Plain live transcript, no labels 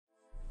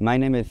My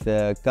name is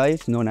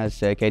Kais, known as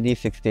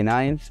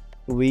KD69Z.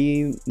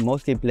 We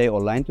mostly play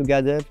online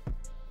together.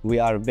 We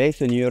are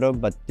based in Europe,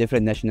 but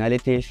different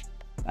nationalities.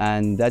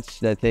 And that's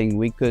the thing,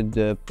 we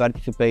could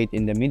participate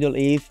in the Middle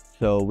East,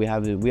 so we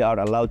are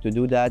allowed to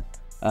do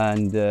that.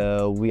 And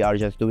we are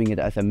just doing it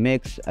as a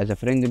mix, as a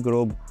friend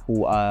group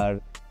who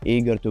are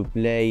eager to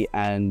play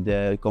and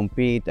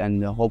compete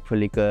and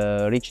hopefully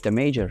reach the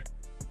major.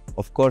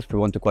 Of course, we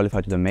want to qualify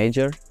to the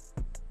major,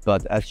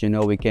 but as you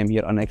know, we came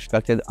here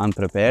unexpected,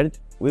 unprepared.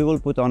 We will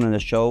put on a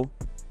show.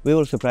 We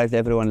will surprise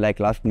everyone like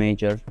last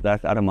major,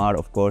 last RMR,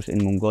 of course,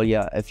 in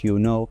Mongolia. If you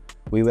know,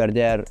 we were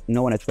there.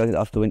 No one expected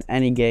us to win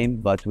any game,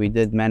 but we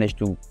did manage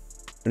to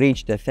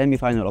reach the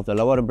semi-final of the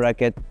lower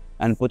bracket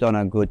and put on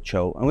a good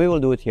show. And we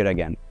will do it here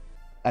again.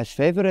 As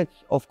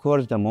favorites, of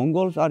course, the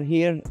Mongols are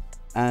here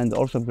and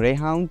also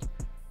Grayhound.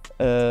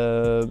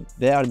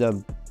 They are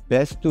the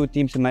best two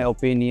teams, in my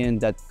opinion,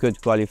 that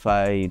could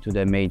qualify to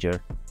the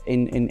major.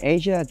 In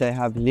Asia, they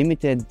have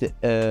limited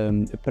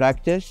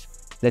practice.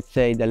 Let's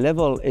say the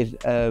level is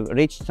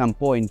reached some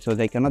point, so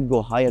they cannot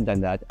go higher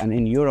than that. And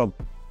in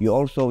Europe, you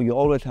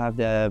always have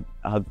the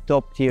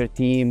top tier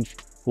teams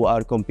who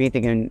are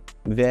competing in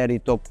very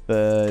top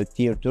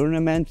tier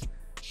tournaments.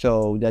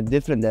 So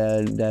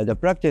the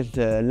practice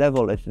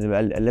level is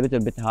a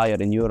little bit higher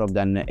in Europe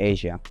than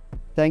Asia.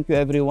 Thank you,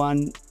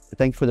 everyone.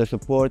 Thanks for the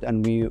support,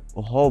 and we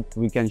hope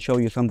we can show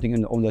you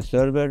something on the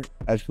server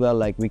as well.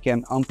 Like, we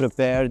came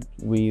unprepared,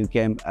 we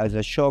came as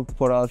a shock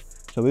for us.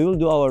 So we will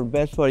do our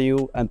best for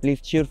you, and please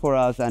cheer for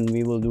us, and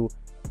we will do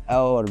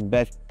our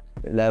best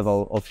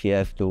level of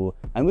CS2,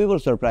 and we will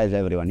surprise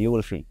everyone. You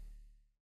will see.